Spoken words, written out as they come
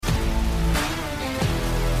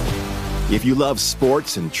If you love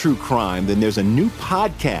sports and true crime, then there's a new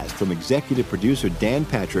podcast from executive producer Dan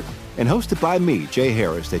Patrick and hosted by me, Jay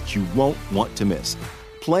Harris, that you won't want to miss.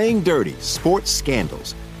 Playing Dirty: Sports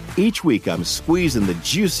Scandals. Each week, I'm squeezing the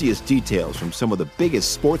juiciest details from some of the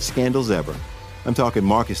biggest sports scandals ever. I'm talking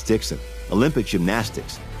Marcus Dixon, Olympic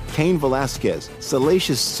gymnastics, Cain Velasquez,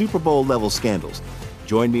 salacious Super Bowl-level scandals.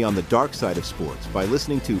 Join me on the dark side of sports by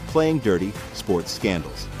listening to Playing Dirty: Sports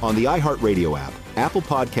Scandals on the iHeartRadio app, Apple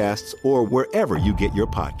Podcasts, or wherever you get your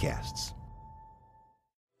podcasts.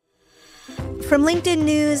 From LinkedIn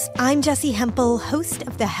News, I'm Jessie Hempel, host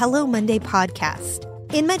of the Hello Monday podcast.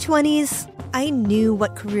 In my 20s, I knew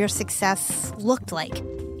what career success looked like.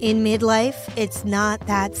 In midlife, it's not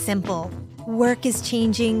that simple. Work is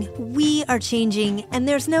changing, we are changing, and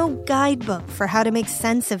there's no guidebook for how to make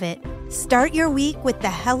sense of it. Start your week with the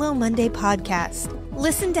Hello Monday podcast.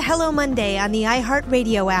 Listen to Hello Monday on the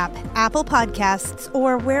iHeartRadio app, Apple Podcasts,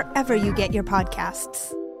 or wherever you get your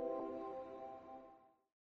podcasts.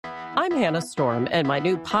 I'm Hannah Storm, and my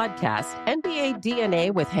new podcast, NBA DNA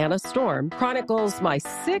with Hannah Storm, chronicles my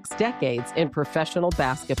 6 decades in professional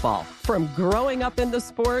basketball. From growing up in the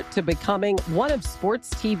sport to becoming one of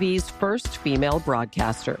sports TV's first female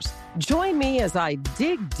broadcasters. Join me as I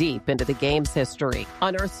dig deep into the game's history,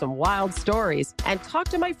 unearth some wild stories, and talk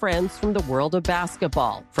to my friends from the world of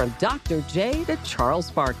basketball, from Dr. J to Charles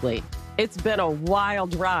Barkley. It's been a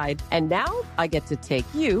wild ride, and now I get to take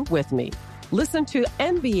you with me. Listen to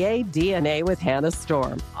NBA DNA with Hannah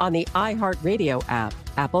Storm on the iHeartRadio app,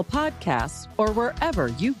 Apple Podcasts, or wherever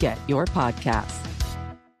you get your podcasts.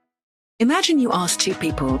 Imagine you ask 2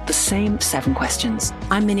 people the same 7 questions.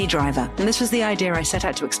 I'm Minnie Driver, and this was the idea I set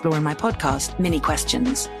out to explore in my podcast, Minnie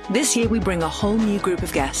Questions. This year, we bring a whole new group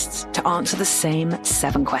of guests to answer the same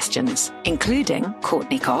 7 questions, including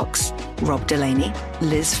Courtney Cox, Rob Delaney,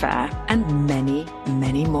 Liz Phair, and many,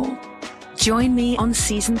 many more. Join me on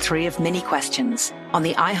Season 3 of Minnie Questions on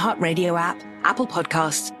the iHeartRadio app, Apple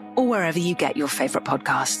Podcasts, or wherever you get your favorite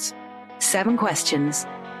podcasts. 7 questions,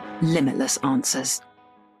 limitless answers.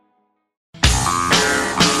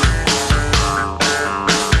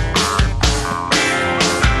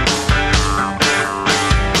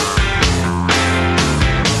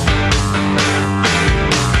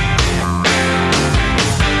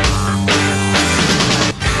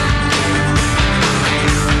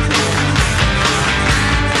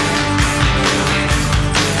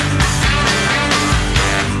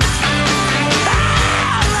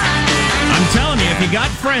 If you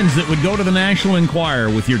got friends that would go to the National Enquirer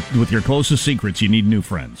with your closest secrets, you need new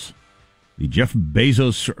friends. The Jeff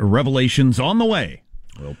Bezos revelations on the way.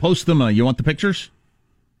 We'll post them. You want the pictures?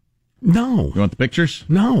 No. You want the pictures?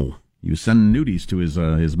 No. You send nudies to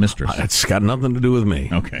his mistress. That's got nothing to do with me.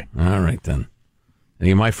 Okay. All right, then.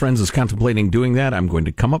 Any of my friends is contemplating doing that, I'm going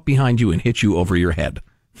to come up behind you and hit you over your head.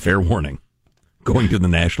 Fair warning. Going to the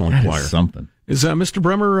National Enquirer. Something. Is Mr.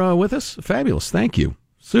 Bremer with us? Fabulous. Thank you.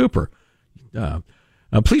 Super.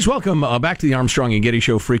 Please welcome back to the Armstrong and Getty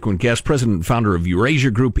Show frequent guest, president and founder of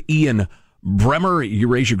Eurasia Group, Ian Bremmer.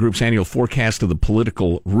 Eurasia Group's annual forecast of the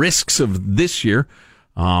political risks of this year.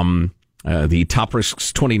 The Top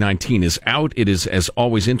Risks 2019 is out. It is, as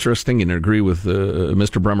always, interesting, and I agree with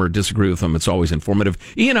Mr. Bremmer, disagree with him. It's always informative.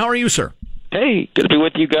 Ian, how are you, sir? Hey, good to be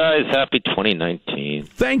with you guys. Happy 2019.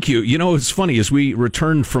 Thank you. You know, it's funny, as we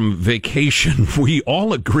returned from vacation, we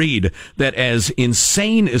all agreed that as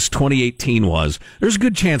insane as 2018 was, there's a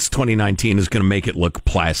good chance 2019 is going to make it look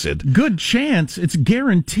placid. Good chance. It's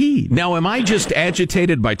guaranteed. Now, am I just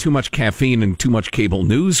agitated by too much caffeine and too much cable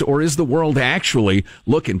news, or is the world actually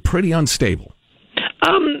looking pretty unstable?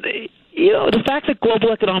 You know, the fact that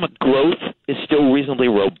global economic growth is still reasonably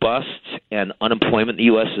robust and unemployment in the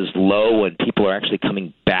U.S. is low and people are actually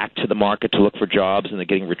coming back to the market to look for jobs and they're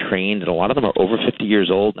getting retrained, and a lot of them are over 50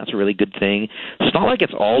 years old, and that's a really good thing. It's not like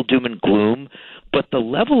it's all doom and gloom, but the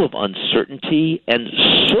level of uncertainty and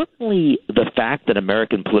certainly the fact that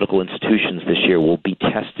American political institutions this year will be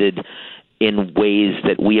tested in ways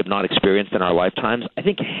that we have not experienced in our lifetimes, I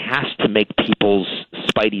think has to make people's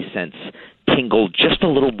spidey sense tingle just a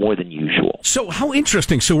little more than usual. So how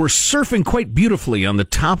interesting. So we're surfing quite beautifully on the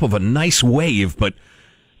top of a nice wave, but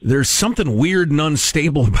there's something weird and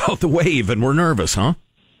unstable about the wave, and we're nervous, huh?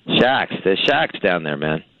 There's sharks down there,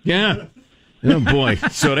 man. Yeah. Oh, boy.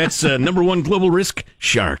 So that's number one global risk,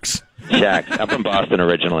 sharks. Sharks. I'm from Boston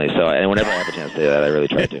originally, so and whenever I have a chance to do that, I really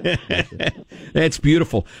try to. That's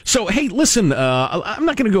beautiful. So, hey, listen, I'm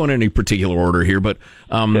not going to go in any particular order here, but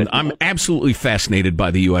I'm absolutely fascinated by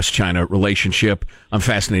the U.S.-China relationship. I'm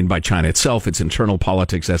fascinated by China itself, its internal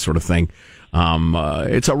politics, that sort of thing.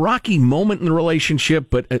 It's a rocky moment in the relationship,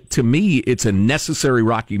 but to me, it's a necessary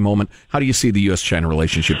rocky moment. How do you see the U.S.-China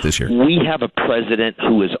relationship this year? We have a president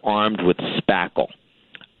who is armed with spackle.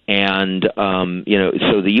 And,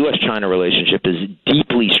 so the U.S.-China relationship is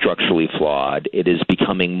deeply structurally flawed. It is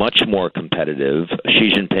becoming much more competitive.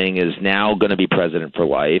 Xi Jinping is now going to be president for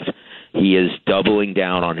life. He is doubling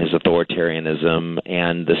down on his authoritarianism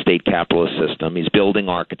and the state capitalist system. He's building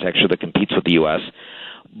architecture that competes with the U.S.,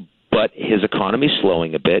 but his economy is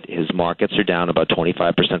slowing a bit. His markets are down about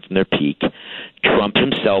 25% from their peak. Trump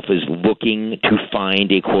himself is looking to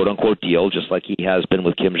find a quote-unquote deal, just like he has been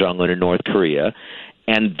with Kim Jong-un in North Korea,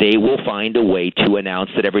 and they will find a way to announce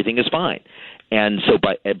that everything is fine. And so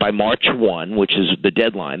by March 1, which is the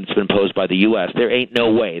deadline that's been imposed by the U.S., there ain't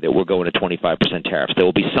no way that we're going to 25% tariffs. There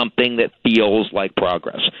will be something that feels like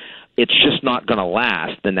progress. It's just not going to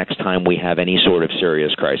last the next time we have any sort of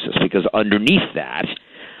serious crisis, because underneath that,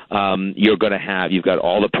 you've got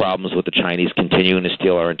all the problems with the Chinese continuing to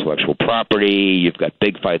steal our intellectual property. You've got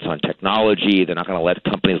big fights on technology. They're not going to let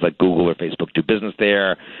companies like Google or Facebook do business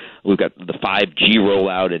there. We've got the 5G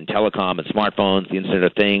rollout in telecom and smartphones, the Internet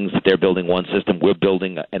of Things. They're building one system. We're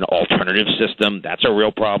building an alternative system. That's a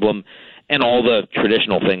real problem. And all the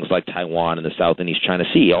traditional things like Taiwan and the South and East China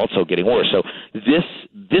Sea also getting worse. So this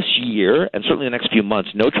year, and certainly the next few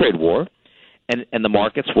months, no trade war. And the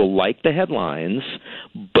markets will like the headlines,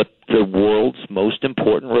 but the world's most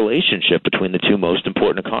important relationship between the two most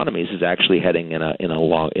important economies is actually heading in a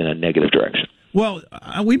negative direction. Well,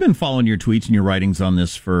 we've been following your tweets and your writings on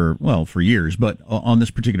this for years, but on this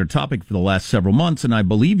particular topic for the last several months, and I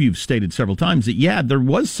believe you've stated several times that, there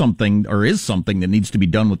was something or is something that needs to be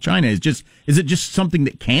done with China. Is it just something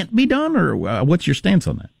that can't be done, or what's your stance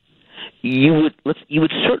on that? You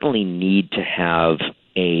would certainly need to have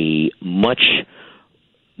a much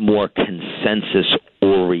more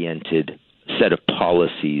consensus-oriented set of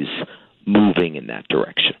policies moving in that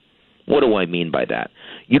direction. What do I mean by that?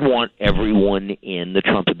 You'd want everyone in the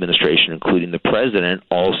Trump administration, including the president,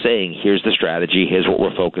 all saying, here's the strategy, here's what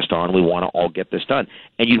we're focused on, we want to all get this done.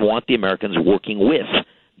 And you'd want the Americans working with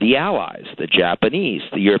the allies, the Japanese,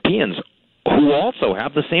 the Europeans, who also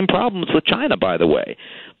have the same problems with China, by the way.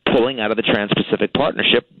 Pulling out of the Trans-Pacific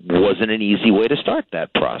Partnership wasn't an easy way to start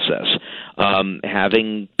that process.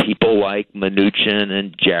 Having people like Mnuchin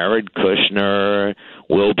and Jared Kushner,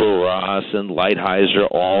 Wilbur Ross, and Lighthizer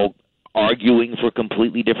all arguing for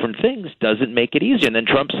completely different things doesn't make it easier. And then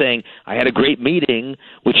Trump saying, I had a great meeting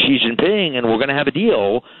with Xi Jinping and we're going to have a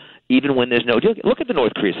deal, even when there's no deal. Look at the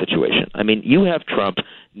North Korea situation. I mean, you have Trump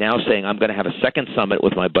now saying, I'm going to have a second summit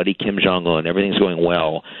with my buddy Kim Jong-un. Everything's going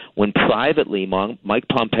well. When privately, Mike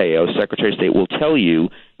Pompeo, Secretary of State, will tell you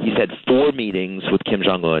he's had 4 meetings with Kim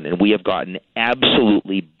Jong-un, and we have gotten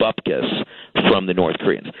absolutely bupkis from the North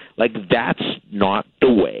Koreans. Like, that's not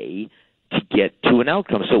the way to get to an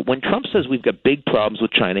outcome. So when Trump says we've got big problems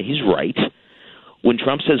with China, he's right. When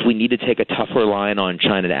Trump says we need to take a tougher line on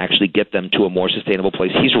China to actually get them to a more sustainable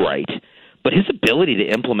place, he's right. But his ability to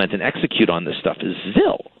implement and execute on this stuff is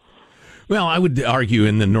zil. Well, I would argue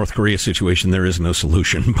in the North Korea situation there is no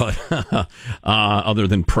solution, but other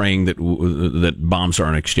than praying that bombs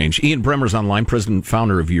aren't exchanged. Ian Bremmer's online, president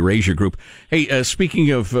founder of Eurasia Group. Hey,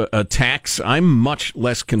 speaking of attacks, I'm much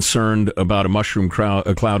less concerned about a mushroom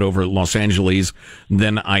cloud over Los Angeles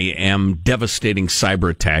than I am devastating cyber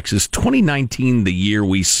attacks. Is 2019 the year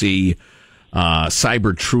we see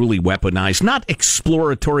cyber truly weaponized? Not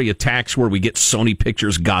exploratory attacks where we get Sony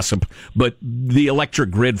Pictures gossip, but the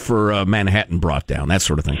electric grid for Manhattan brought down, that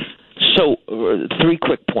sort of thing. So 3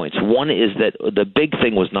 quick points. One is that the big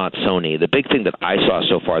thing was not Sony. The big thing that I saw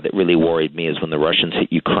so far that really worried me is when the Russians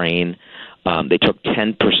hit Ukraine. They took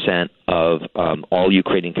 10% of all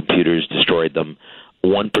Ukrainian computers, destroyed them,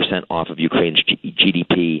 1% off of Ukraine's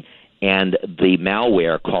GDP. And the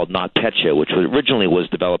malware called NotPetya, which originally was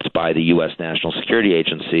developed by the U.S. National Security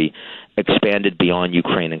Agency, expanded beyond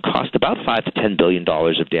Ukraine and cost about $5 to $10 billion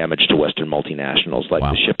of damage to Western multinationals like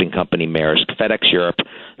the shipping company Maersk, FedEx Europe,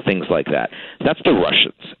 things like that. That's the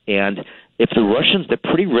Russians. And if the Russians, they're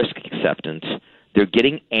pretty risk acceptant. They're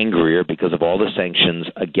getting angrier because of all the sanctions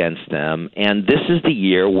against them. And this is the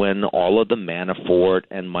year when all of the Manafort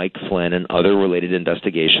and Mike Flynn and other related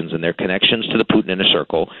investigations and their connections to the Putin inner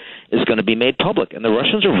circle is going to be made public. And the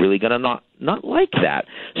Russians are really going to not like that.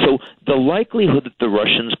 So the likelihood that the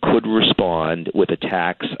Russians could respond with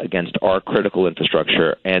attacks against our critical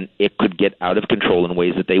infrastructure and it could get out of control in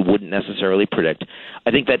ways that they wouldn't necessarily predict,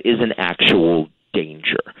 I think that is an actual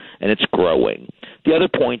danger, and it's growing. The other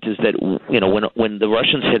point is that, when the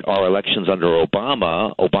Russians hit our elections under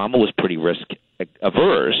Obama was pretty risk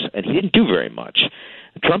averse, and he didn't do very much.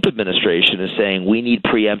 Trump administration is saying we need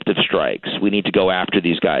preemptive strikes. We need to go after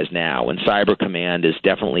these guys now, and Cyber Command is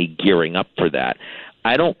definitely gearing up for that.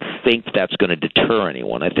 I don't think that's going to deter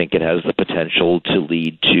anyone. I think it has the potential to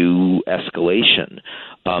lead to escalation,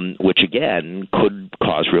 which, again, could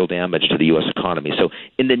cause real damage to the U.S. economy. So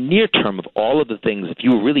in the near term of all of the things, if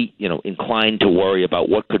you were really inclined to worry about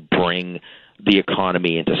what could bring the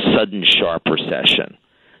economy into sudden, sharp recession,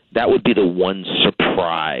 that would be the one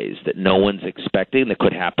surprise that no one's expecting that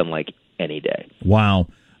could happen like any day. Wow.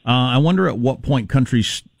 I wonder at what point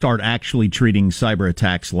countries start actually treating cyber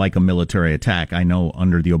attacks like a military attack. I know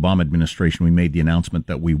under the Obama administration we made the announcement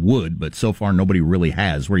that we would, but so far nobody really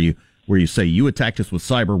has, where you say you attacked us with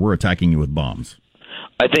cyber, we're attacking you with bombs.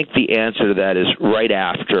 I think the answer to that is right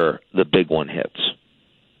after the big one hits.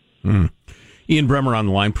 Ian Bremmer on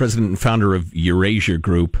the line, president and founder of Eurasia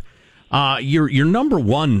Group. Your number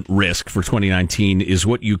one risk for 2019 is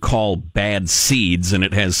what you call bad seeds, and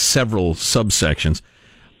it has several subsections.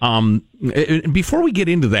 Before we get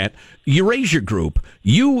into that, Eurasia Group,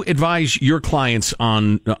 you advise your clients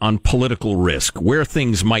on political risk, where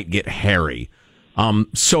things might get hairy.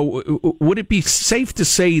 So would it be safe to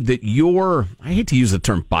say that I hate to use the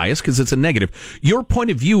term bias because it's a negative, your point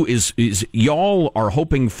of view is y'all are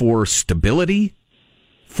hoping for stability,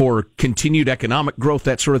 for continued economic growth,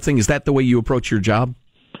 that sort of thing? Is that the way you approach your job?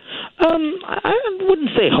 I wouldn't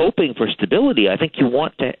say hoping for stability. I think you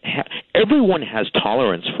want to everyone has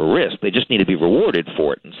tolerance for risk. They just need to be rewarded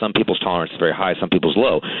for it. And some people's tolerance is very high, some people's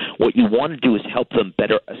low. What you want to do is help them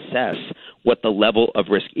better assess what the level of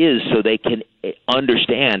risk is so they can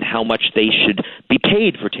understand how much they should be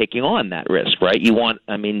paid for taking on that risk, right? You want,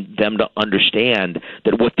 them to understand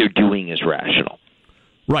that what they're doing is rational.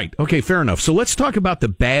 Right. Okay, fair enough. So let's talk about the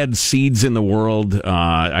bad seeds in the world.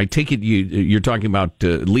 I take it you're talking about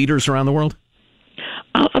leaders around the world?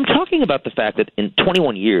 I'm talking about the fact that in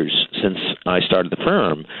 21 years since I started the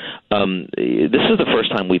firm, this is the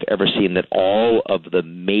first time we've ever seen that all of the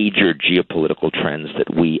major geopolitical trends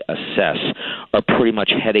that we assess are pretty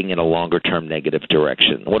much heading in a longer-term negative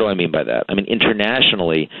direction. What do I mean by that?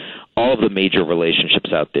 Internationally, all of the major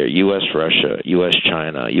relationships out there, U.S.-Russia,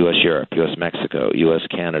 U.S.-China, U.S.-Europe, U.S.-Mexico,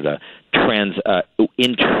 U.S.-Canada,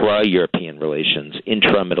 intra-European relations,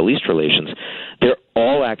 intra-Middle East relations, they're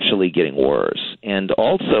all actually getting worse. And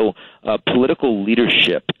also, political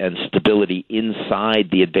leadership and stability inside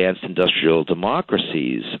the advanced industrial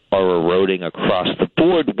democracies are eroding across the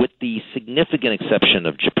board, with the significant exception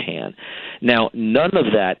of Japan. Now, none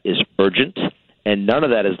of that is urgent, and none of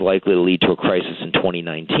that is likely to lead to a crisis in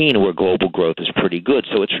 2019 where global growth is pretty good.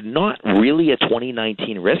 So it's not really a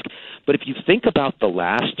 2019 risk. But if you think about the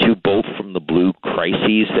last two, both from the blue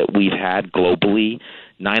crises that we've had globally,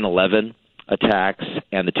 9/11 attacks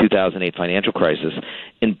and the 2008 financial crisis,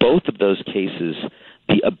 in both of those cases,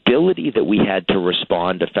 the ability that we had to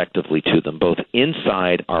respond effectively to them, both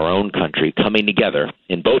inside our own country, coming together,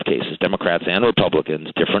 in both cases, Democrats and Republicans,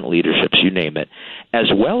 different leaderships, you name it,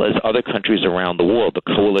 as well as other countries around the world,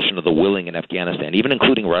 the coalition of the willing in Afghanistan, even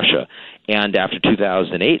including Russia, and after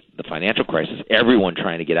 2008, the financial crisis, everyone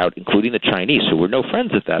trying to get out, including the Chinese, who were no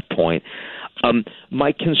friends at that point.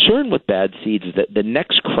 My concern with bad seeds is that the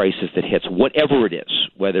next crisis that hits, whatever it is,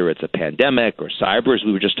 whether it's a pandemic or cyber, as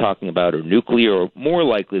we were just talking about, or nuclear, or more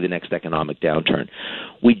likely the next economic downturn,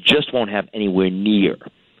 we just won't have anywhere near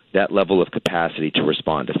that level of capacity to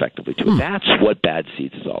respond effectively to it. That's what bad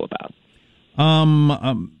seeds is all about.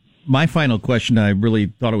 My final question, I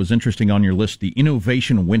really thought it was interesting on your list, the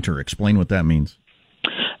innovation winter. Explain what that means.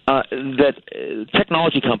 That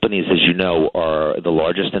technology companies, as you know, are the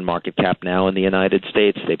largest in market cap now in the United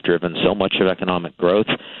States. They've driven so much of economic growth,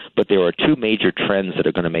 but there are two major trends that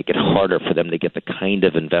are going to make it harder for them to get the kind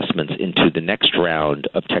of investments into the next round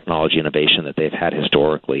of technology innovation that they've had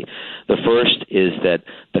historically. The first is that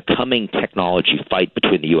the coming technology fight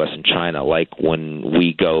between the U.S. and China, like when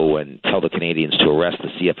we go and tell the Canadians to arrest the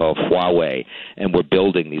CFO of Huawei and we're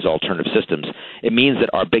building these alternative systems, it means that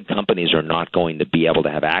our big companies are not going to be able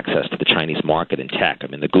to have access to the Chinese market in tech.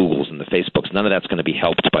 The Googles and the Facebooks, none of that's going to be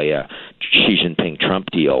helped by a Xi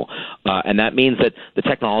Jinping-Trump deal. And that means that the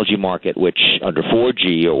technology market, which under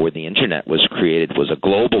 4G or where the Internet was created, was a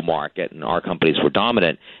global market and our companies were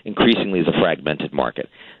dominant, increasingly is a fragmented market.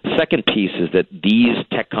 Second piece is that these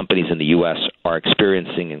tech companies in the U.S. are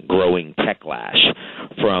experiencing a growing techlash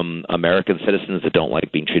from American citizens that don't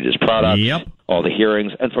like being treated as products, all the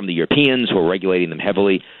hearings, and from the Europeans who are regulating them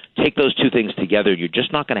heavily. Take those two things together, you're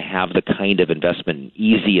just not going to have the kind of investment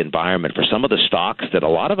easy environment for some of the stocks that a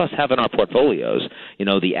lot of us have in our portfolios,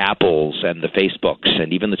 the Apples and the Facebooks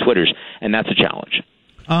and even the Twitters, and that's a challenge.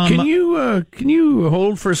 Can you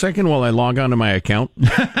hold for a second while I log on to my account?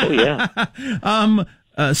 Oh, yeah.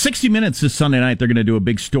 60 Minutes this Sunday night, they're going to do a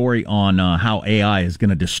big story on how AI is going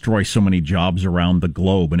to destroy so many jobs around the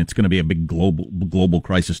globe, and it's going to be a big global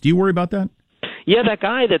crisis. Do you worry about that? Yeah, that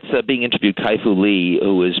guy that's being interviewed, Kai-Fu Lee,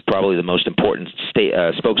 who is probably the most important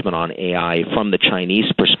spokesman on AI from the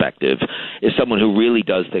Chinese perspective, is someone who really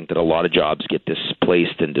does think that a lot of jobs get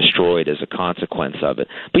displaced and destroyed as a consequence of it.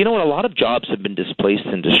 But you know what? A lot of jobs have been displaced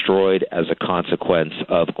and destroyed as a consequence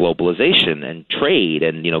of globalization and trade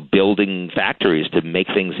and, building factories to make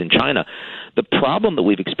things in China. The problem that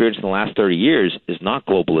we've experienced in the last 30 years is not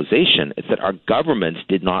globalization. It's that our governments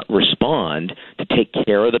did not respond to take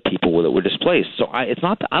care of the people that were displaced. So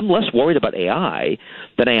I'm less worried about AI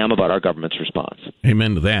than I am about our government's response.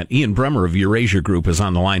 Amen to that. Ian Bremmer of Eurasia Group is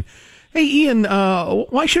on the line. Hey, Ian,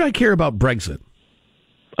 why should I care about Brexit?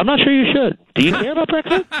 I'm not sure you should. Do you care about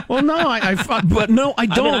Brexit? Well, no, I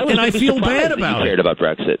don't, and I feel bad about it. You cared about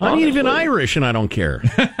Brexit. I'm even Irish, and I don't care.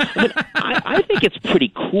 I think it's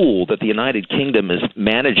pretty cool that the United Kingdom is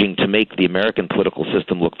managing to make the American political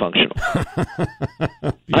system look functional.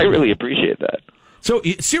 I really appreciate that. So,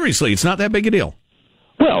 seriously, it's not that big a deal?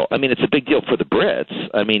 Well, it's a big deal for the Brits.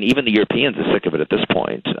 Even the Europeans are sick of it at this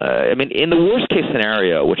point. In the worst-case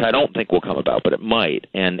scenario, which I don't think will come about, but it might,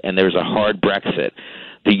 and there's a hard Brexit,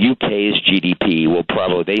 the UK's GDP will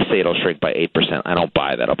they say it'll shrink by 8%. I don't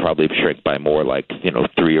buy that. It'll probably shrink by more like,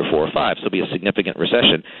 3 or 4 or 5. So it'll be a significant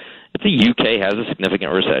recession. If the UK has a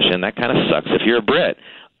significant recession, that kind of sucks if you're a Brit.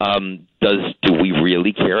 Do we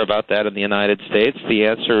really care about that in the United States? The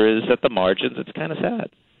answer is at the margins. It's kind of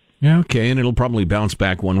sad. Yeah, okay, and it'll probably bounce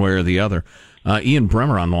back one way or the other. Ian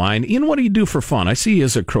Bremmer on the line. Ian, what do you do for fun? I see you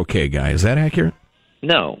as a croquet guy. Is that accurate?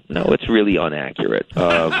 No, it's really inaccurate.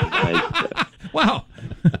 Wow.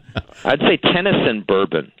 I'd say tennis and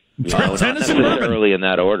bourbon. Tennis not necessarily in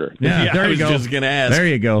that order. Yeah, there you go. I was just going to ask. There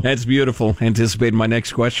you go. That's beautiful. Anticipated my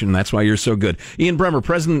next question. That's why you're so good. Ian Bremmer,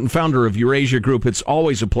 president and founder of Eurasia Group. It's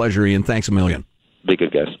always a pleasure, Ian. Thanks a million. Be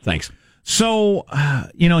good, guys. Thanks. So,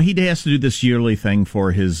 he has to do this yearly thing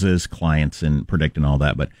for his clients and predict and all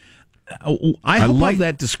that, but I love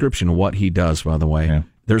that description of what he does, by the way. Yeah.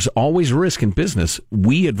 There's always risk in business.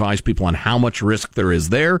 We advise people on how much risk there is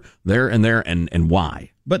there, and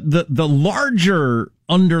why. But the larger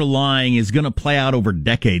underlying is going to play out over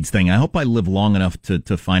decades thing. I hope I live long enough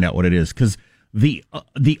to find out what it is, because the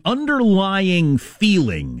underlying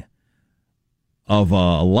feeling of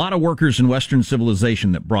a lot of workers in Western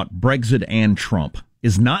civilization that brought Brexit and Trump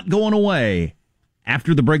is not going away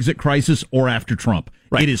after the Brexit crisis or after Trump.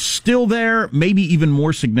 Right. It is still there, maybe even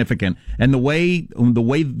more significant. And the way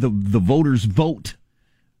the voters vote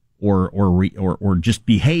or just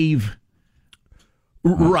behave.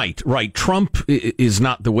 Right. Trump is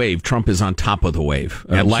not the wave. Trump is on top of the wave.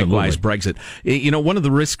 Likewise, Brexit. One of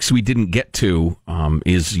the risks we didn't get to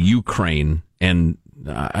is Ukraine, and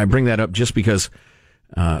I bring that up just because,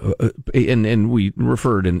 and we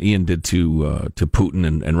referred, and Ian did to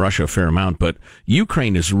Putin and Russia a fair amount, but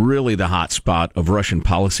Ukraine is really the hot spot of Russian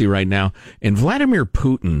policy right now. And Vladimir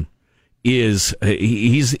Putin is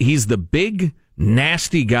he's the big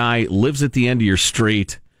nasty guy, lives at the end of your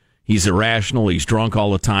street. He's irrational. He's drunk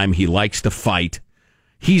all the time. He likes to fight.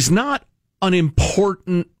 He's not an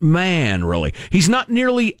important man, really. He's not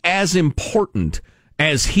nearly as important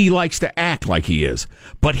as he likes to act like he is.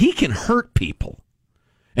 But he can hurt people.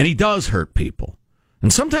 And he does hurt people.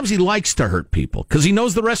 And sometimes he likes to hurt people because he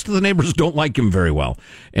knows the rest of the neighbors don't like him very well.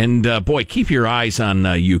 And, boy, keep your eyes on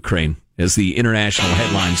Ukraine as the international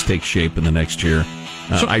headlines take shape in the next year.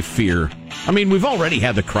 I fear. We've already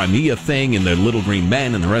had the Crimea thing and the Little Green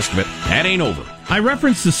Men and the rest of it. That ain't over. I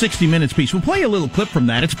referenced the 60 Minutes piece. We'll play a little clip from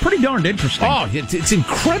that. It's pretty darned interesting. Oh, it's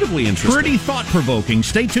incredibly interesting. Pretty thought-provoking.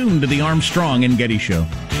 Stay tuned to the Armstrong and Getty Show.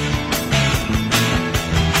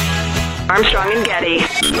 Armstrong and Getty.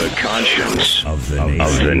 The conscience of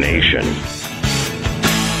the nation.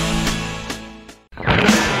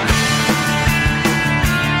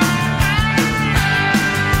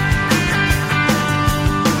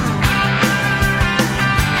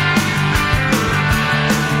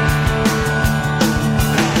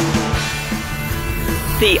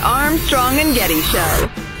 The Armstrong and Getty Show.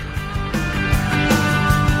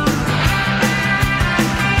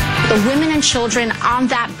 The women and children on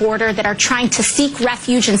that border that are trying to seek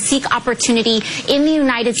refuge and seek opportunity in the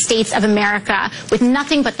United States of America with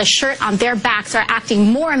nothing but the shirt on their backs are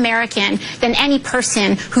acting more American than any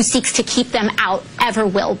person who seeks to keep them out ever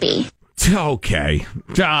will be. Okay.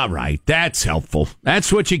 All right. That's helpful.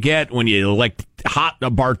 That's what you get when you elect hot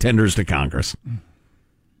bartenders to Congress.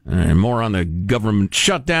 And more on the government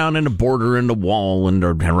shutdown and the border and the wall and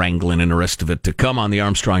the wrangling and the rest of it to come on the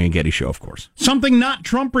Armstrong and Getty Show, of course. Something not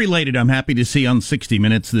Trump-related I'm happy to see on 60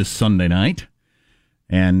 Minutes this Sunday night.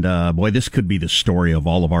 And, boy, this could be the story of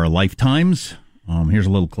all of our lifetimes. Here's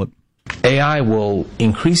a little clip. AI will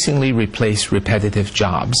increasingly replace repetitive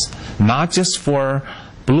jobs, not just for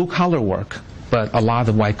blue-collar work, but a lot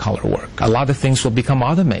of white-collar work. A lot of things will become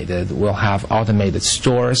automated. We'll have automated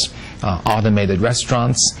stores, automated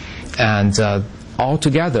restaurants, and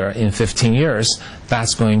altogether in 15 years,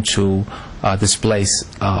 that's going to displace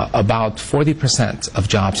about 40% of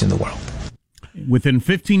jobs in the world. Within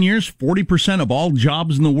 15 years, 40% of all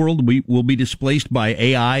jobs in the world will be displaced by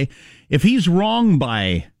AI. If he's wrong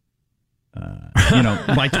by,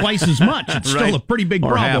 by twice as much, it's still a pretty big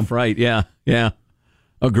problem. Half, right? Yeah.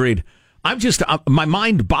 Agreed. I'm just my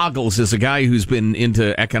mind boggles as a guy who's been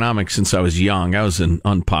into economics since I was young. I was an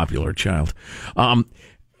unpopular child.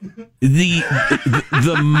 The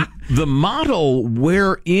model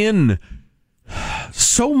wherein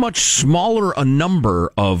so much smaller a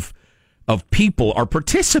number of people are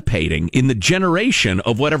participating in the generation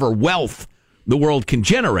of whatever wealth the world can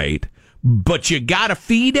generate, but you got to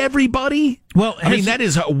feed everybody? Well, I mean, that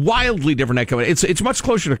is a wildly different economy. It's much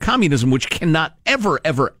closer to communism, which cannot ever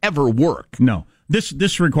work. No.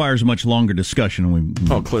 This requires a much longer discussion.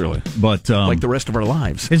 Clearly. But like the rest of our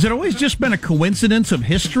lives. Has it always just been a coincidence of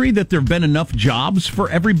history that there have been enough jobs for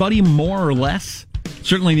everybody, more or less?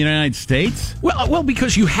 Certainly in the United States? Well,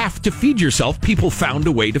 because you have to feed yourself, people found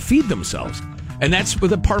a way to feed themselves. And that's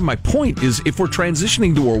the part of my point is if we're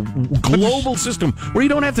transitioning to a global system where you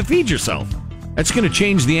don't have to feed yourself, that's going to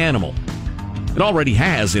change the animal. It already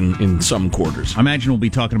has in some quarters. I imagine we'll be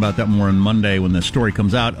talking about that more on Monday when the story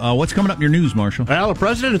comes out. What's coming up in your news, Marshall? Well, the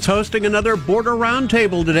president is hosting another border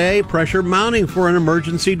roundtable today. Pressure mounting for an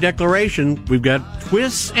emergency declaration. We've got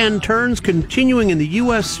twists and turns continuing in the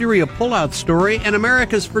U.S.-Syria pullout story, and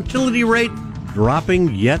America's fertility rate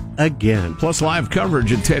dropping yet again. Plus live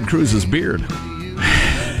coverage of Ted Cruz's beard.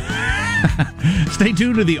 Stay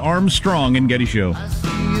tuned to the Armstrong and Getty Show.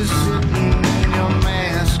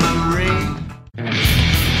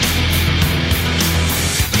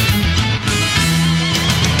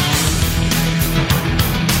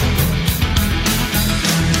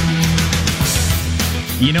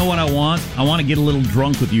 You know what I want? I want to get a little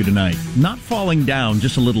drunk with you tonight. Not falling down,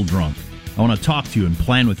 just a little drunk. I want to talk to you and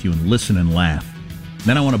plan with you and listen and laugh.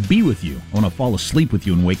 Then I want to be with you. I want to fall asleep with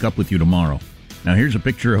you and wake up with you tomorrow. Now, here's a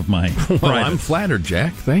picture of my private. I'm flattered,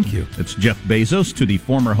 Jack. Thank you. It's Jeff Bezos to the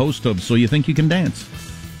former host of So You Think You Can Dance.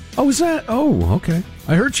 Oh, is that? Oh, okay.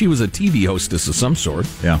 I heard she was a TV hostess of some sort.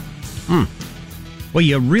 Yeah. Well,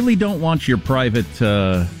 you really don't want your private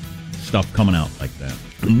stuff coming out like that.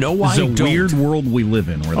 No, I don't. It's a weird world we live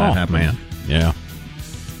in where that happens. Man. Yeah.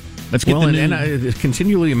 Let's get the news. And it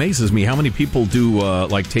continually amazes me how many people do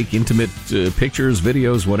take intimate pictures,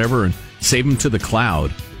 videos, whatever, and save them to the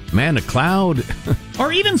cloud. Man, the cloud.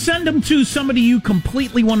 Or even send them to somebody you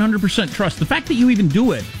completely 100% trust. The fact that you even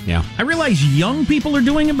do it. Yeah. I realize young people are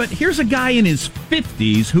doing it, but here's a guy in his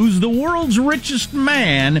 50s who's the world's richest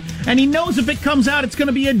man, and he knows if it comes out, it's going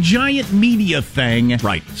to be a giant media thing.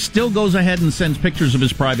 Right. Still goes ahead and sends pictures of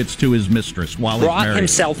his privates to his mistress while he's married. Brought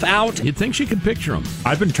himself out. You'd think she could picture him.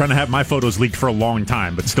 I've been trying to have my photos leaked for a long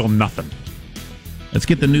time, but still nothing. Let's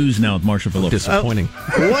get the news now with Marshall Phillips. Disappointing.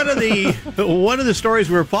 One of the stories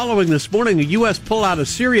we're following this morning, a U.S. pullout of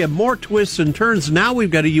Syria, more twists and turns. Now we've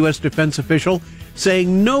got a U.S. defense official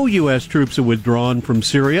saying no U.S. troops are withdrawn from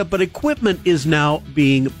Syria, but equipment is now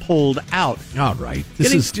being pulled out. All right.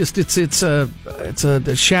 This is just it's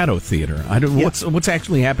a shadow theater. I don't what's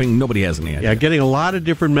actually happening. Nobody has any idea. Yeah, getting a lot of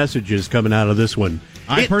different messages coming out of this one.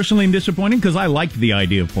 I personally am disappointed because I liked the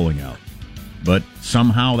idea of pulling out. But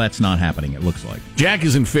somehow that's not happening, it looks like. Jack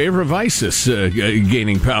is in favor of ISIS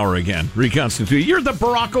gaining power again, reconstituting. You're the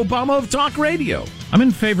Barack Obama of talk radio. I'm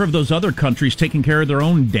in favor of those other countries taking care of their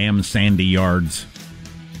own damn sandy yards.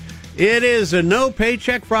 It is a no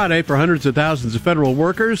paycheck Friday for hundreds of thousands of federal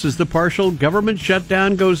workers as the partial government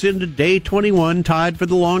shutdown goes into day 21, tied for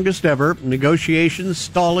the longest ever. Negotiations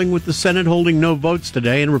stalling with the Senate holding no votes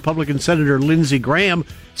today, and Republican Senator Lindsey Graham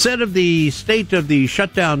said of the state of the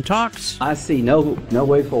shutdown talks, I see no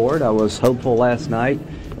way forward. I was hopeful last night,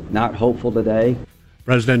 not hopeful today.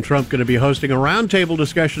 President Trump going to be hosting a roundtable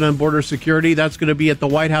discussion on border security. That's going to be at the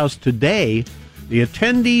White House today. The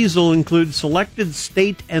attendees will include selected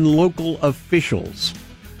state and local officials.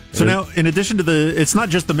 So now, in addition to it's not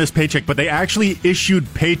just the missed paycheck, but they actually issued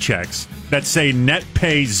paychecks that say net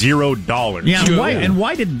pay $0. Yeah,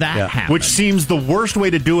 why did that happen? Which seems the worst way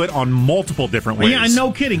to do it on multiple different ways. Yeah,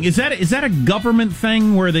 no kidding. Is that a government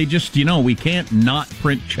thing where they just, we can't not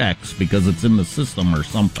print checks because it's in the system or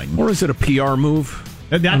something? Or is it a PR move?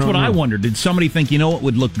 That's what I wondered. Did somebody think, what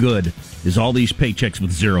would look good is all these paychecks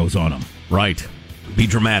with zeros on them? Right. Be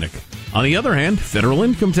dramatic. On the other hand, federal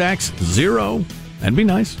income tax, 0. That'd be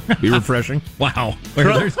nice. Be refreshing. Wow.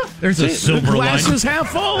 There's a silver the lining. glass is half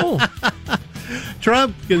full.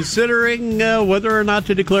 Trump considering whether or not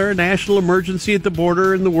to declare a national emergency at the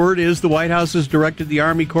border, and the word is the White House has directed the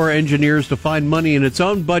Army Corps of Engineers to find money in its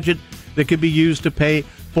own budget that could be used to pay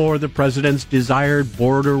for the president's desired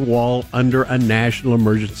border wall under a national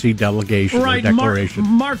emergency delegation or declaration.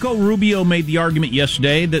 Marco Rubio made the argument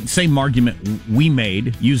yesterday, that same argument we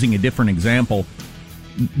made, using a different example.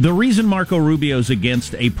 The reason Marco Rubio's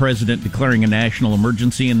against a president declaring a national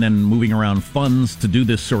emergency and then moving around funds to do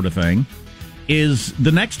this sort of thing is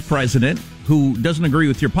the next president, who doesn't agree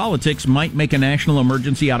with your politics, might make a national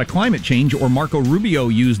emergency out of climate change, or Marco Rubio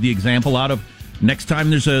used the example out of next time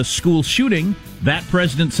there's a school shooting, that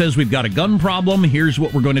president says we've got a gun problem, here's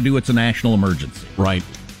what we're going to do, it's a national emergency. Right.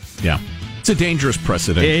 Yeah. It's a dangerous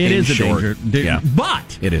precedent. It is short. a danger. Yeah.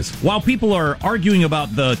 But it is. While people are arguing about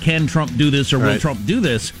can Trump do this or will Trump do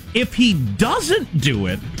this, if he doesn't do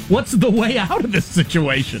it, what's the way out of this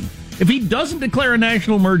situation? If he doesn't declare a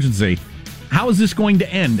national emergency, how is this going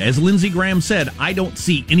to end? As Lindsey Graham said, I don't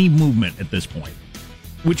see any movement at this point.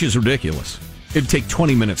 Which is ridiculous. It'd take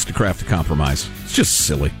 20 minutes to craft a compromise. It's just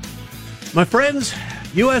silly. My friends,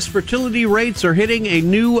 U.S. fertility rates are hitting a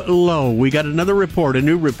new low. We got a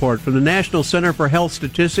new report from the National Center for Health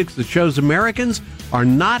Statistics that shows Americans are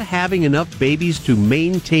not having enough babies to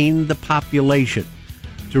maintain the population.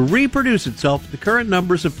 To reproduce itself, the current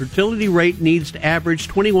numbers of fertility rate needs to average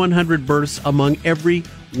 2,100 births among every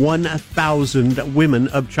 1,000 women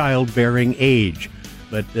of childbearing age.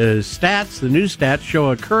 But the new stats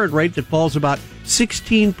show a current rate that falls about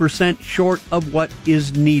 16% short of what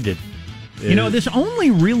is needed. This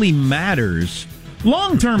only really matters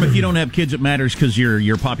long term. If you don't have kids, it matters because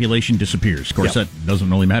your population disappears. Of course, that doesn't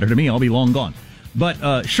really matter to me. I'll be long gone.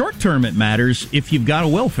 But short term, it matters if you've got a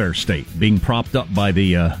welfare state being propped up by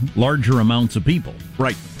the larger amounts of people.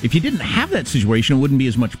 Right. If you didn't have that situation, it wouldn't be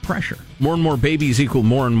as much pressure. More and more babies equal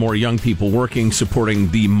more and more young people working, supporting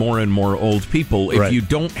the more and more old people. If you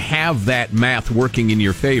don't have that math working in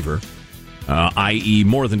your favor, i.e.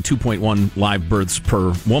 more than 2.1 live births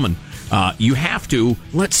per woman, you have to,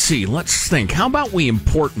 let's think. How about we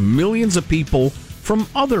import millions of people from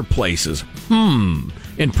other places?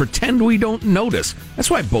 And pretend we don't notice.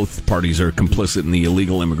 That's why both parties are complicit in the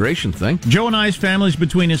illegal immigration thing. Joe and I's families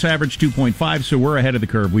between us average 2.5, so we're ahead of the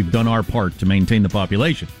curve. We've done our part to maintain the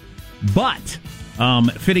population. But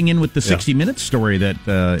fitting in with the 60 Minutes story that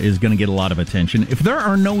is going to get a lot of attention, if there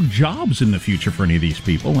are no jobs in the future for any of these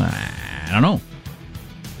people, I don't know.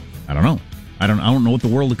 I don't know what the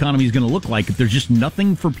world economy is going to look like if there's just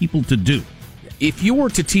nothing for people to do. If you were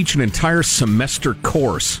to teach an entire semester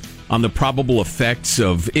course on the probable effects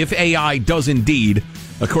of if AI does indeed,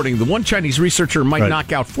 according to the one Chinese researcher, might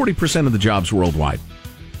knock out 40% of the jobs worldwide.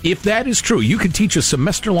 If that is true, you could teach a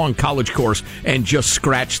semester-long college course and just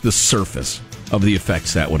scratch the surface of the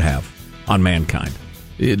effects that would have on mankind.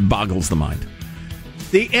 It boggles the mind.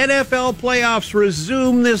 The NFL playoffs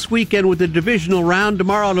resume this weekend with the divisional round.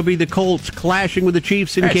 Tomorrow it'll be the Colts clashing with the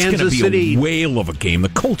Chiefs in Kansas City. It's going to be a whale of a game. The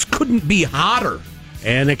Colts couldn't be hotter.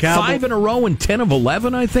 And the Cowboys 5 in a row and 10 of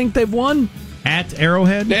 11, I think they've won. At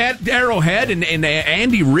Arrowhead? At Arrowhead, and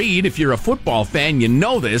Andy Reid, if you're a football fan, you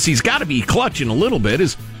know this. He's got to be clutching a little bit.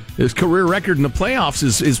 His career record in the playoffs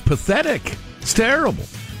is pathetic. It's terrible.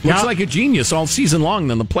 Looks like a genius all season long.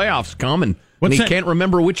 Then the playoffs come, and he can't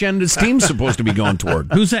remember which end his team's supposed to be going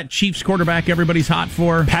toward. Who's that Chiefs quarterback everybody's hot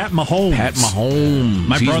for? Pat Mahomes.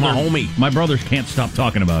 My brothers can't stop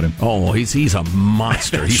talking about him. Oh, he's a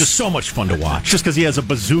monster. He's just so much fun to watch. Just because he has a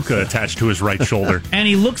bazooka attached to his right shoulder. And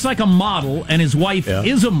he looks like a model, and his wife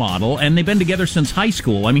is a model, and they've been together since high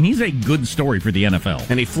school. I mean, he's a good story for the NFL.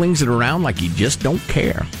 And he flings it around like he just don't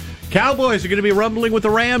care. Cowboys are going to be rumbling with the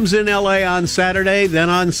Rams in L.A. on Saturday. Then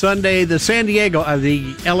on Sunday, the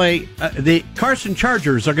Carson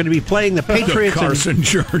Chargers are going to be playing the Patriots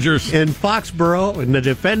Chargers in Foxborough, and the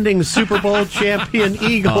defending Super Bowl champion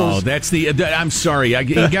Eagles. Oh, that's I'm sorry.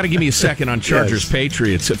 You got to give me a second on Chargers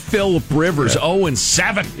Patriots. Phil Rivers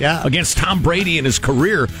 0-7 against Tom Brady in his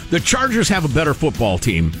career. The Chargers have a better football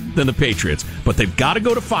team than the Patriots, but they've got to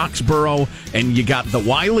go to Foxborough, and you got the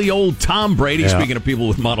wily old Tom Brady. Speaking of people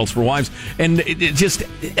with models for for Wives, and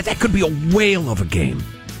that could be a whale of a game.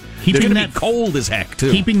 It's going to be cold as heck,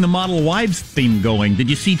 too. Keeping the Model Wives theme going.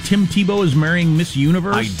 Did you see Tim Tebow is marrying Miss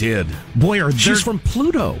Universe? I did. Boy, she's from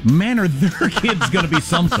Pluto. Man, are their kids going to be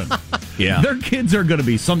something. Yeah. Their kids are going to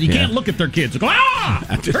be something. You can't look at their kids and go,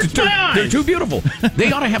 they're too beautiful.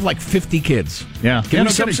 They ought to have like 50 kids. Yeah. Can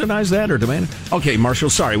you subsidize that or demand it? Okay,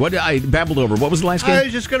 Marshall, sorry. What I babbled over. What was the last game? I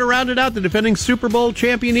was just going to round it out. The defending Super Bowl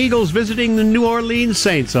champion Eagles visiting the New Orleans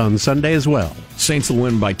Saints on Sunday as well. Saints will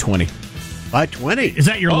win by 20. By 20. Is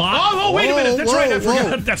that your lock? Oh, wait a minute. That's right. I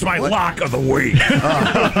forgot. That's my lock of the week.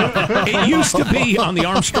 It used to be on the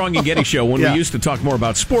Armstrong and Getty show when we used to talk more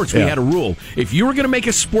about sports. We had a rule. If you were going to make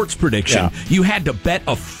a sports prediction, you had to bet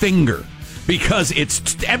a finger. Because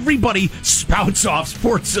everybody spouts off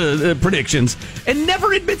sports predictions and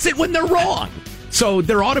never admits it when they're wrong. So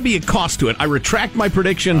there ought to be a cost to it. I retract my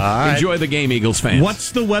prediction. Right. Enjoy the game, Eagles fans.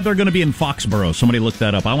 What's the weather going to be in Foxborough? Somebody look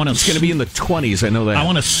that up. It's going to be in the 20s. I know that. I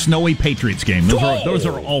want a snowy Patriots game. Those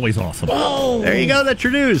are always awesome. Oh. There you go. That's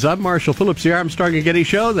your news. I'm Marshall Phillips, the Armstrong and Getty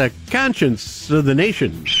Show, the conscience of the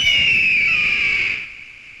nation.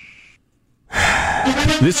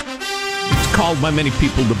 This is called by many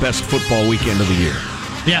people the best football weekend of the year.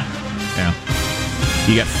 Yeah.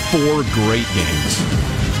 You got 4 great games.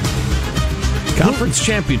 Conference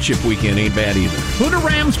championship weekend ain't bad either. Who the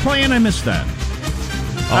Rams playing? I missed that.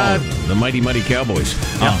 The mighty Cowboys.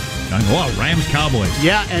 Oh, Rams Cowboys.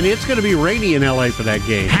 Yeah, and it's going to be rainy in L.A. for that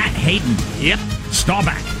game. Pat Hayden. Yep.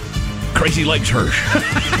 Staubach. Crazy Legs Hirsch.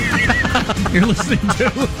 You're listening to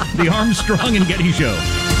the Armstrong and Getty Show.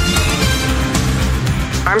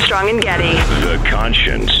 Armstrong and Getty. The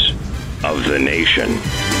conscience of the nation.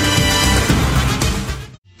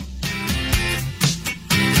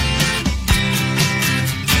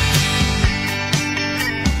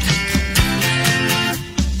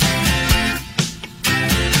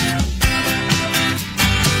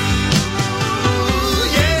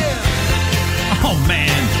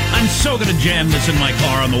 So going to jam this in my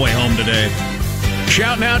car on the way home today.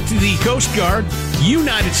 Shouting out to the Coast Guard,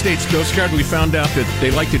 United States Coast Guard. We found out that they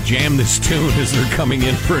like to jam this tune as they're coming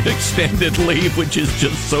in for an extended leave, which is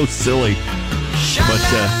just so silly. But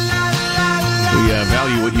we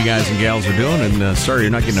value what you guys and gals are doing, and sorry you're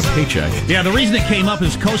not getting a paycheck. Yeah, the reason it came up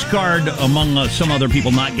is Coast Guard, among some other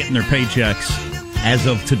people not getting their paychecks as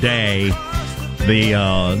of today.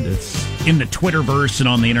 It's in the Twitterverse and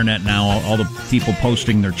on the internet now, all the people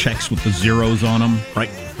posting their checks with the zeros on them.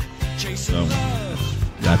 Right. So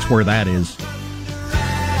that's where that is.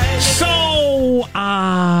 So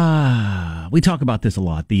we talk about this a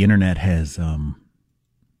lot. The internet has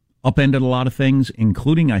upended a lot of things,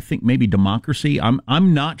 including, I think, maybe democracy.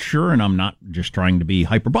 I'm not sure, and I'm not just trying to be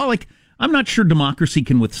hyperbolic. I'm not sure democracy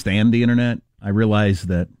can withstand the internet. I realize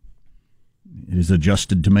that it is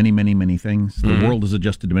adjusted to many, many, many things. The world is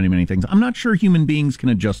adjusted to many, many things. I'm not sure human beings can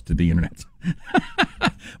adjust to the internet.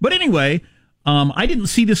 But anyway, I didn't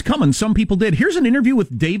see this coming. Some people did. Here's an interview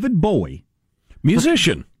with David Bowie.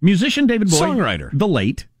 Musician David Bowie. Songwriter. The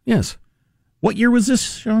late. Yes. What year was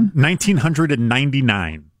this, Sean?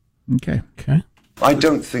 1999. Okay. I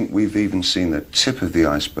don't think we've even seen the tip of the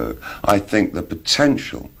iceberg. I think the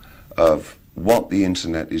potential of what the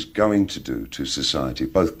internet is going to do to society,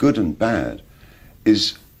 both good and bad,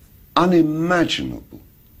 is unimaginable.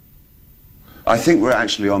 I think we're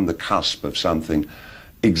actually on the cusp of something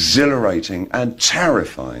exhilarating and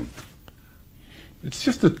terrifying. It's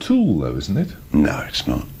just a tool, though, isn't it? No, it's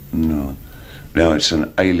not. No, it's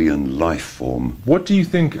an alien life form. What do you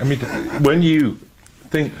think? I mean, when you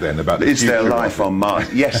think then about the is there future life on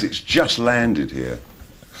Mars? Yes, it's just landed here.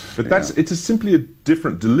 But it's simply a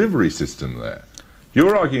different delivery system there.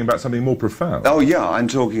 You're arguing about something more profound. Oh, yeah, I'm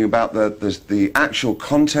talking about the actual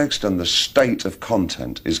context, and the state of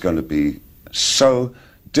content is going to be so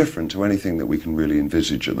different to anything that we can really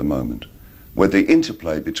envisage at the moment, where the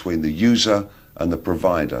interplay between the user and the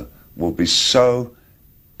provider will be so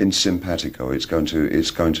in simpatico. It's going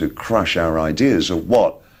to crush our ideas of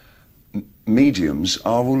what mediums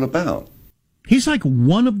are all about. He's like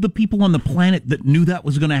one of the people on the planet that knew that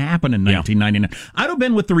was going to happen in 1999. I'd have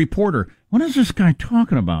been with the reporter. What is this guy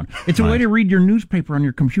talking about? It's a way to read your newspaper on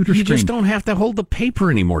your computer screen. You just don't have to hold the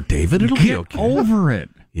paper anymore, David. It'll be okay. Get over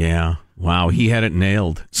it. Yeah. Wow, he had it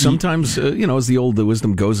nailed. Sometimes, as the old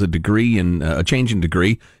wisdom goes, a change in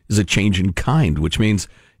degree is a change in kind, which means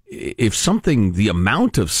if something, the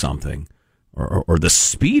amount of something, or the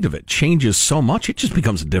speed of it changes so much, it just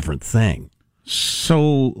becomes a different thing.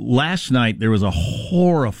 So last night there was a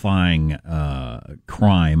horrifying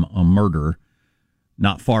crime, a murder,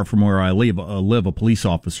 not far from where I live. A police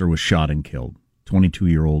officer was shot and killed.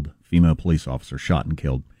 22-year-old female police officer shot and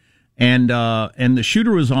killed. And the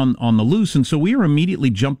shooter was on the loose, and so we were immediately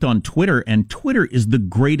jumped on Twitter, and Twitter is the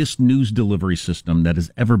greatest news delivery system that has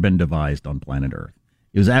ever been devised on planet Earth.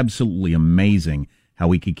 It was absolutely amazing how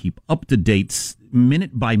we could keep up to date,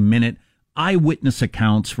 minute by minute, eyewitness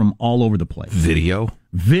accounts from all over the place. Video,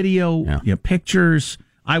 pictures.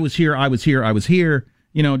 I was here.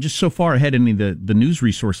 Just so far ahead of any of the news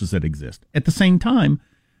resources that exist. At the same time,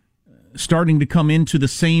 starting to come into the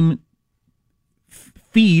same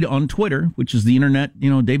feed on Twitter, which is the internet,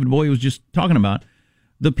 David Bowie was just talking about,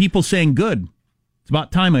 the people saying, good, it's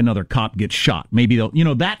about time another cop gets shot. Maybe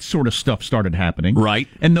they'll, that sort of stuff started happening. Right.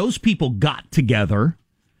 And those people got together.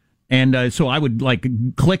 And so I would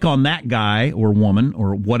click on that guy or woman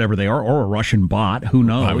or whatever they are, or a Russian bot. Who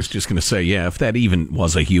knows? I was just going to say, if that even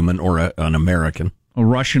was a human or an American. A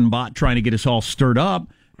Russian bot trying to get us all stirred up.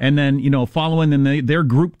 And then, following, and they're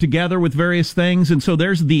grouped together with various things. And so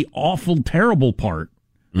there's the awful, terrible part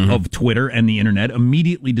of Twitter and the internet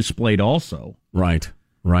immediately displayed also. Right.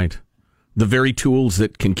 The very tools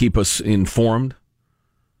that can keep us informed,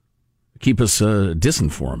 keep us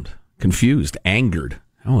disinformed, confused, angered.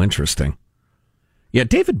 How interesting. Yeah,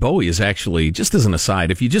 David Bowie is actually, just as an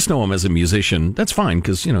aside, if you just know him as a musician, that's fine,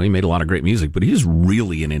 because, he made a lot of great music, but he's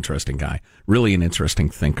really an interesting guy, really an interesting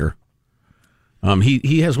thinker.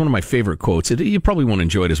 He has one of my favorite quotes. You probably won't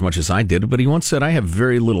enjoy it as much as I did, but he once said, I have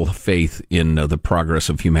very little faith in the progress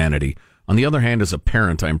of humanity. On the other hand, as a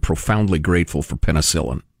parent, I am profoundly grateful for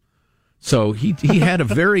penicillin. So he had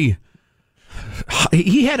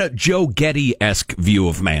he had a Joe Getty-esque view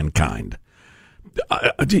of mankind.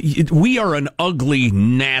 We are an ugly,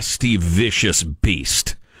 nasty, vicious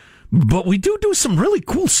beast. But we do some really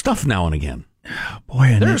cool stuff now and again.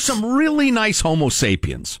 Boy, there are some really nice Homo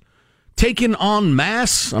sapiens. Taken en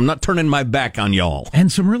masse, I'm not turning my back on y'all.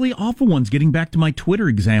 And some really awful ones, getting back to my Twitter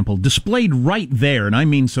example, displayed right there. And I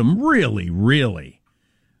mean some really, really,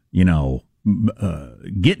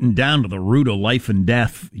 getting down to the root of life and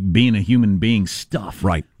death, being a human being stuff.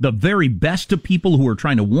 Right. The very best of people who are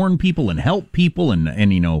trying to warn people and help people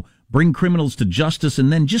and bring criminals to justice,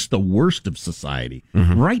 and then just the worst of society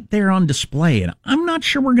right there on display. And I'm not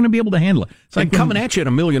sure we're going to be able to handle it. It's like coming at you at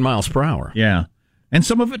 1,000,000 miles per hour. Yeah. And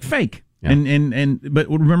some of it fake. Yeah. But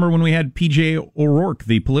remember when we had P.J. O'Rourke,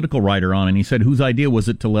 the political writer, on, and he said, whose idea was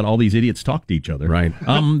it to let all these idiots talk to each other? Right.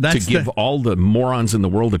 That's to give all the morons in the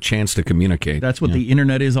world a chance to communicate. That's what the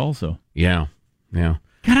internet is also. Yeah. God,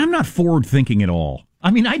 I'm not forward thinking at all.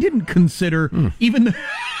 I mean, I didn't consider even.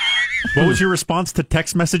 What was your response to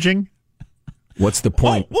text messaging? What's the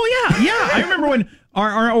point? Well, yeah. I remember when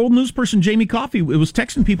our old news person Jamie Coffey was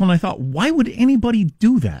texting people, and I thought, why would anybody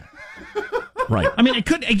do that? Right. I mean, I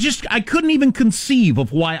couldn't even conceive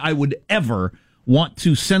of why I would ever want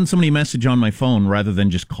to send somebody a message on my phone rather than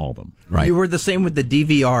just call them. Right. You were the same with the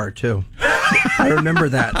DVR too. I remember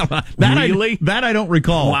that. Really? That I don't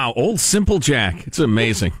recall. Wow, old Simple Jack. It's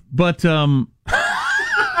amazing. But how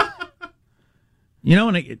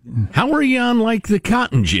are you on like the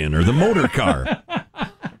cotton gin or the motor car?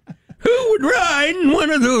 Who would ride in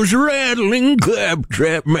one of those rattling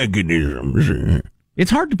claptrap mechanisms? It's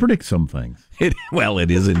hard to predict some things. It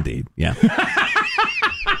is indeed. Yeah.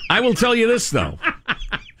 I will tell you this, though.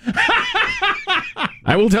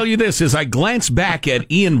 As I glance back at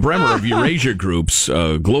Ian Bremmer of Eurasia Group's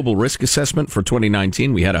Global Risk Assessment for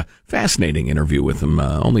 2019, we had a fascinating interview with him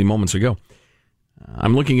only moments ago.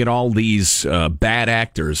 I'm looking at all these bad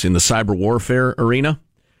actors in the cyber warfare arena,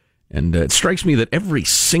 and it strikes me that every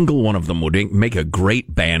single one of them would make a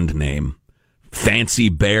great band name. Fancy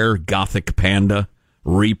Bear, Gothic Panda,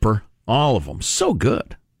 Reaper, all of them. So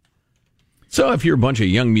good. So if you're a bunch of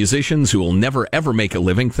young musicians who will never, ever make a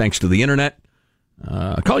living thanks to the internet,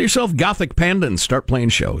 call yourself Gothic Panda and start playing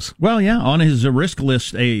shows. Well, yeah, on his risk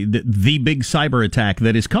list, the big cyber attack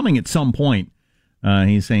that is coming at some point,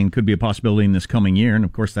 he's saying could be a possibility in this coming year. And,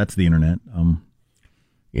 of course, that's the internet.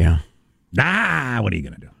 Yeah. What are you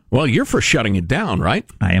going to do? Well, you're for shutting it down, right?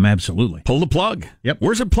 I am, absolutely. Pull the plug. Yep.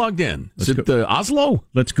 Where's it plugged in? Is it Oslo?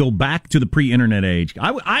 Let's go back to the pre-internet age.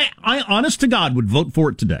 I honest to God, would vote for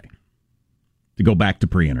it today to go back to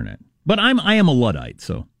pre-internet. But I am a Luddite,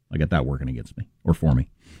 so I got that working against me, or for me.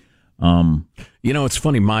 It's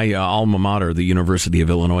funny. My alma mater, the University of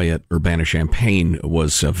Illinois at Urbana-Champaign,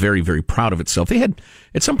 was very, very proud of itself. They had,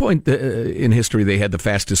 at some point in history, they had the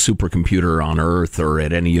fastest supercomputer on Earth or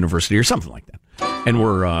at any university or something like that. And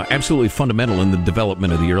were absolutely fundamental in the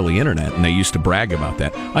development of the early internet, and they used to brag about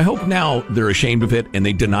that. I hope now they're ashamed of it and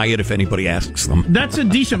they deny it if anybody asks them. That's a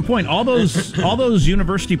decent point. All those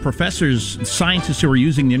university professors, scientists who were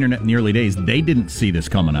using the internet in the early days, they didn't see this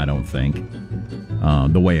coming, I don't think.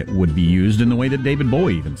 The way it would be used and the way that David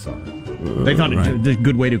Bowie even saw it. They thought it was a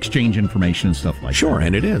good way to exchange information and stuff like that. Sure,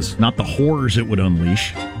 and it is. Not the horrors it would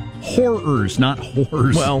unleash. Horrors, not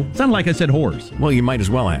whores. Well, it sounded like I said whores. Well, you might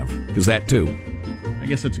as well have, because that too. I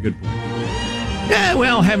guess that's a good point. Yeah,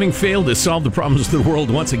 well, having failed to solve the problems of the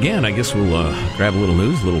world once again, I guess we'll grab a little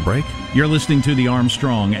news, a little break. You're listening to the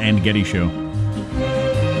Armstrong and Getty Show.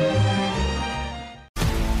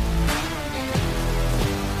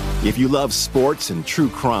 If you love sports and true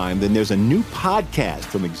crime, then there's a new podcast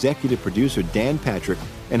from executive producer Dan Patrick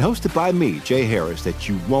and hosted by me, Jay Harris, that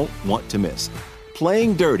you won't want to miss.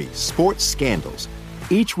 Playing Dirty: Sports Scandals.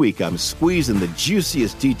 Each week, I'm squeezing the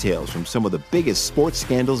juiciest details from some of the biggest sports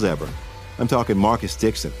scandals ever. I'm talking Marcus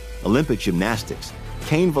Dixon, Olympic gymnastics,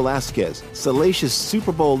 Cain Velasquez, salacious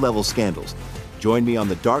Super Bowl-level scandals. Join me on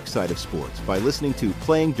the dark side of sports by listening to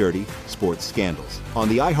Playing Dirty: Sports Scandals on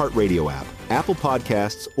the iHeartRadio app, Apple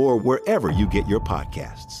Podcasts, or wherever you get your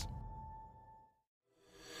podcasts.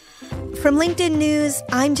 From LinkedIn News,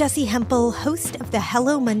 I'm Jessie Hempel, host of the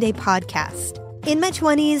Hello Monday podcast. In my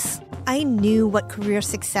 20s, I knew what career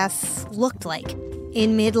success looked like.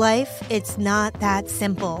 In midlife, it's not that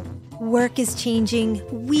simple. Work is changing,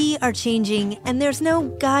 we are changing, and there's no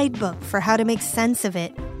guidebook for how to make sense of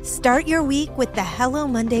it. Start your week with the Hello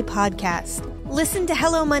Monday podcast. Listen to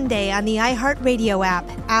Hello Monday on the iHeartRadio app,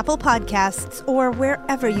 Apple Podcasts, or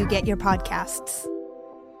wherever you get your podcasts.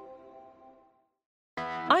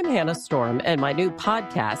 I'm Hannah Storm, and my new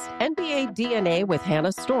podcast, NBA DNA with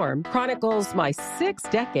Hannah Storm, chronicles my 6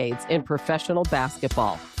 decades in professional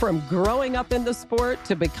basketball. From growing up in the sport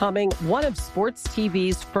to becoming one of sports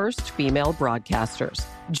TV's first female broadcasters.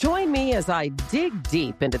 Join me as I dig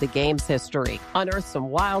deep into the game's history, unearth some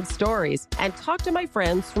wild stories, and talk to my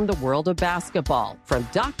friends from the world of basketball, from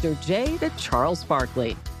Dr. J to Charles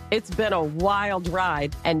Barkley. It's been a wild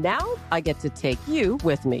ride, and now I get to take you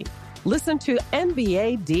with me. Listen to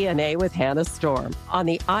NBA DNA with Hannah Storm on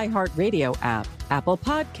the iHeartRadio app, Apple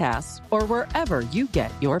Podcasts, or wherever you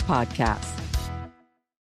get your podcasts.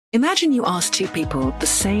 Imagine you ask two people the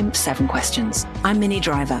same 7 questions. I'm Minnie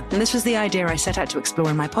Driver, and this was the idea I set out to explore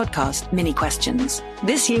in my podcast, Mini Questions.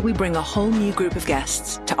 This year, we bring a whole new group of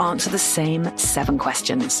guests to answer the same 7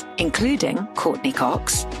 questions, including Courtney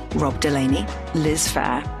Cox, Rob Delaney, Liz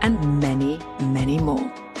Phair, and many, many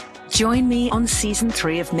more. Join me on Season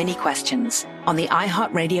 3 of Mini Questions on the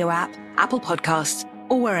iHeartRadio app, Apple Podcasts,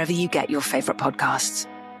 or wherever you get your favorite podcasts.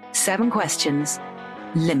 7 questions,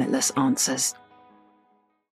 limitless answers.